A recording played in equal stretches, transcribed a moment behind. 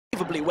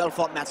unbelievably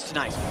well-fought match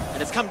tonight,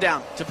 and it's come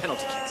down to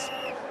penalty kicks.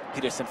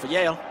 Peterson for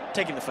Yale,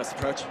 taking the first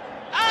approach.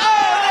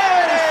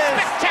 Oh,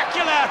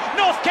 spectacular!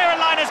 North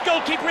Carolina's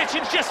goalkeeper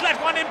Richens just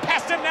let one in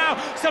past him now,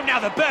 so now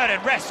the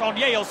burden rests on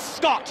Yale's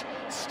Scott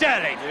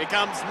Sterling. Here he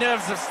comes,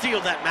 nerves of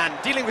steel, that man,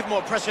 dealing with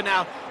more pressure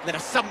now than a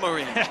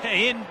submarine.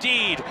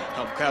 Indeed.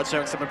 Home crowd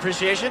showing some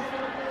appreciation.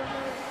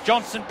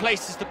 Johnson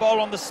places the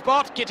ball on the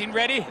spot, getting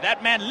ready.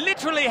 That man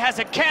literally has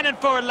a cannon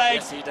for a leg.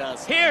 Yes, he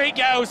does. Here he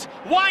goes,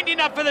 winding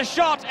up for the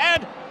shot,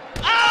 and...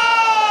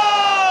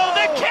 oh!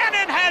 The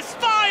cannon has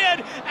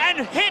fired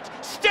and hit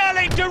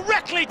Sterling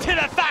directly to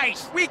the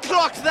face. We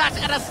clocked that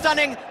at a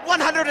stunning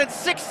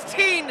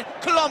 116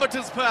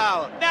 kilometers per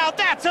hour. Now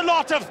that's a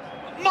lot of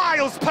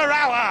miles per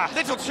hour.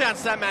 Little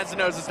chance that man's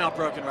nose is not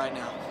broken right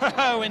now.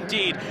 Oh,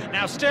 indeed.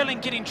 Now Sterling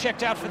getting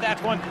checked out for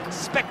that one.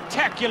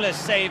 Spectacular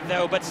save,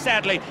 though, but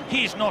sadly,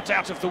 he's not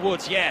out of the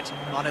woods yet.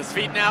 On his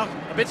feet now,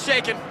 a bit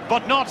shaken.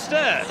 But not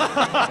stirred.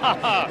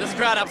 This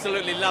crowd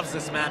absolutely loves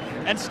this man.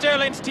 And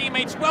Sterling's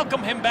teammates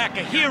welcome him back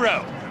a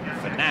hero,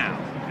 for now.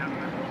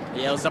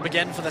 Yale's up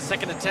again for the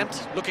second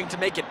attempt, looking to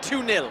make it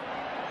 2-0.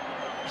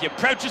 He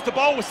approaches the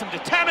ball with some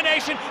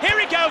determination. Here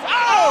he goes.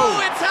 Oh,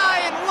 Oh! it's high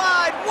and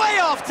wide, way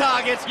off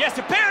target. Yes,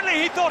 apparently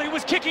he thought he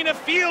was kicking a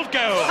field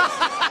goal.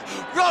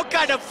 Wrong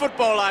kind of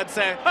football, I'd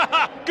say.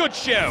 Good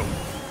show.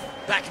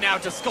 Back now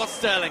to Scott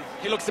Sterling.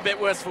 He looks a bit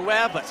worse for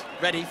wear, but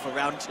ready for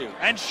round two.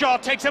 And Shaw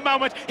takes a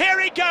moment. Here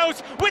he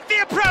goes with the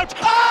approach.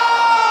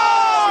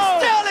 Oh!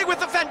 Sterling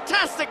with a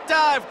fantastic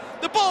dive.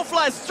 The ball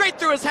flies straight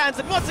through his hands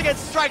and once again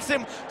strikes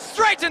him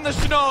straight in the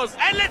schnoz.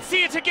 And let's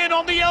see it again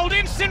on the old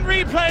instant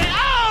replay.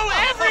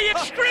 Oh, every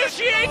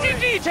excruciating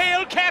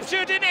detail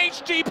captured in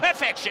HD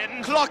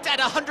perfection. Clocked at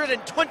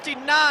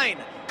 129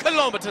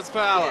 kilometers per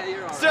hour.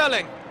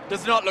 Sterling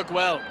does not look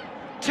well.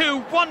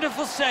 Two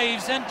wonderful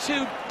saves and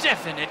two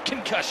definite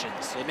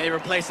concussions. They may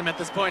replace him at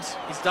this point.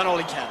 He's done all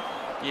he can.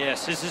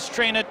 Yes, as his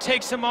trainer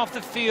takes him off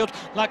the field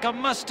like a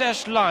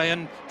mustached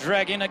lion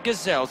dragging a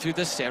gazelle through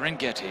the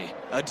Serengeti.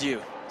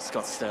 Adieu,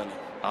 Scott Sterling.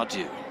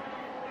 Adieu.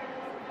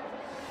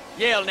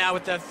 Yale now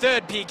with their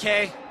third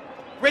PK.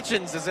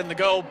 Richens is in the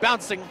goal,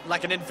 bouncing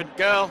like an infant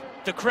girl.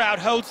 The crowd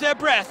holds their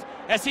breath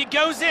as he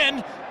goes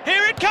in.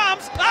 Here it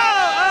comes!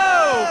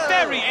 Oh!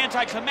 Very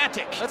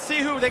anticlimactic. Let's see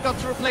who they got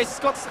to replace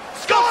Scott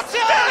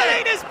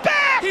Sterling is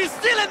back! He's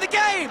still in the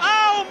game!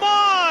 Oh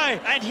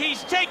my! And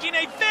he's taking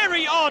a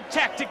very odd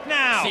tactic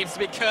now. Seems to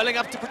be curling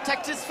up to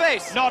protect his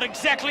face. Not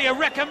exactly a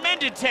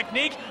recommended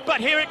technique, but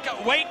here it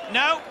goes. Wait,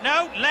 no,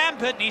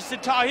 Lambert needs to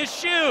tie his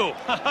shoe.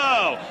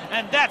 Ho-ho!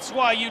 And that's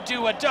why you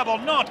do a double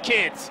knot,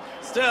 kids.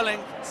 Sterling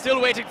still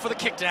waiting for the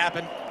kick to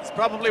happen. He's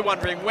probably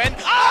wondering when...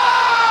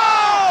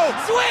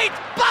 Oh! Sweet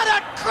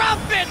buttered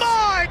crumpet!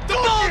 My The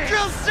ball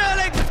drills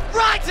Sterling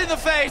right in the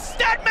face!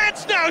 That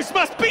man's nose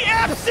must be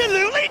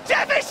absolutely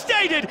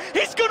devastated!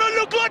 He's gonna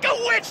look like a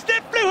witch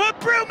that flew her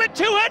broom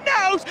into her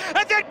nose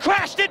and then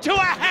crashed into a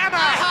hammer!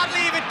 I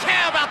hardly even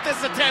care about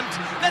this attempt.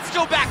 Let's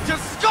go back to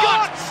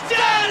Scott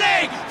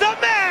Sterling! The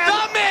man!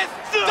 The myth!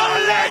 The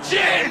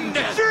legend!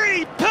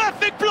 Three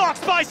perfect blocks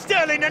by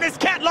Sterling and his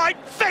cat-like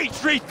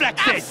face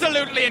reflexes!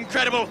 Absolutely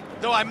incredible!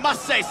 Though I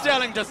must say,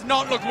 Sterling does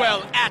not look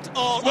well at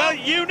all. Well,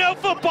 you know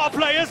football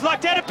players like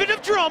to add a bit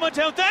of drama,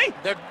 don't they?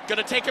 They're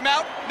gonna take him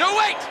out? No,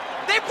 wait!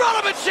 They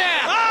brought him a chair!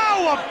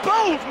 Oh, a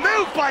bold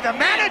move by the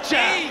manager!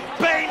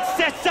 Bain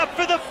sets up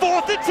for the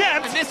fourth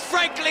attempt! And this,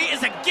 frankly,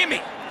 is a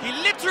gimme. He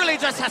literally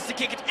just has to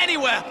kick it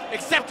anywhere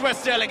except where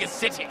Sterling is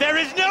sitting. There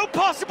is no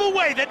possible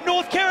way that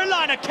North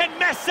Carolina can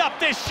mess up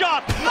this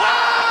shot.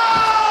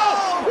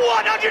 Oh!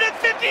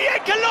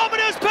 158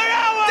 kilometers per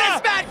hour!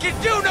 This man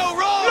can do no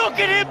wrong! Look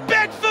at him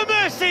beg for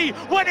mercy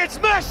when it's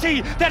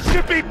mercy that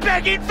should be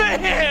begging for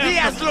him! He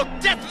has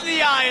looked death in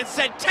the eye and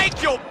said,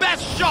 take your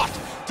best shot!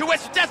 To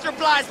which Death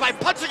replies by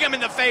punching him in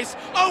the face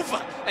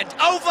over and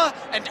over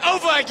and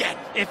over again.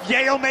 If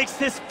Yale makes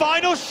this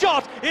final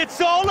shot,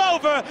 it's all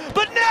over.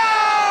 But no!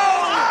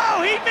 Oh,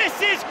 he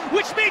misses,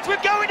 which means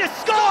we're going to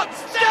Scott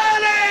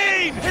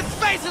Sterling! His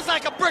face is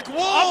like a brick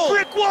wall! A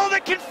brick wall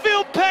that can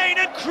feel pain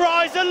and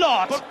cries a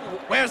lot. But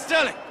where's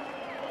Sterling?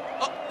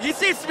 Oh, he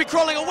seems to be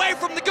crawling away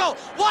from the goal.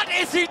 What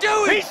is he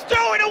doing? He's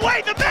throwing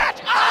away the bat!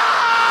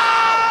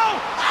 Oh!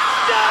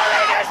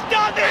 Sterling has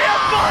done the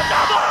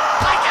impossible!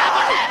 I can't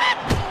believe it!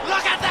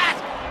 Look at that!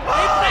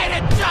 He played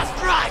it just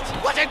right!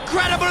 What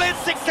incredible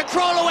instincts to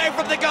crawl away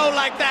from the goal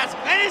like that!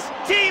 And his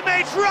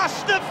teammates rush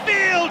the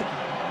field,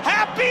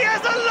 happy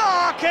as a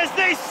lark as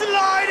they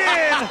slide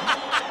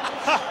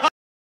in!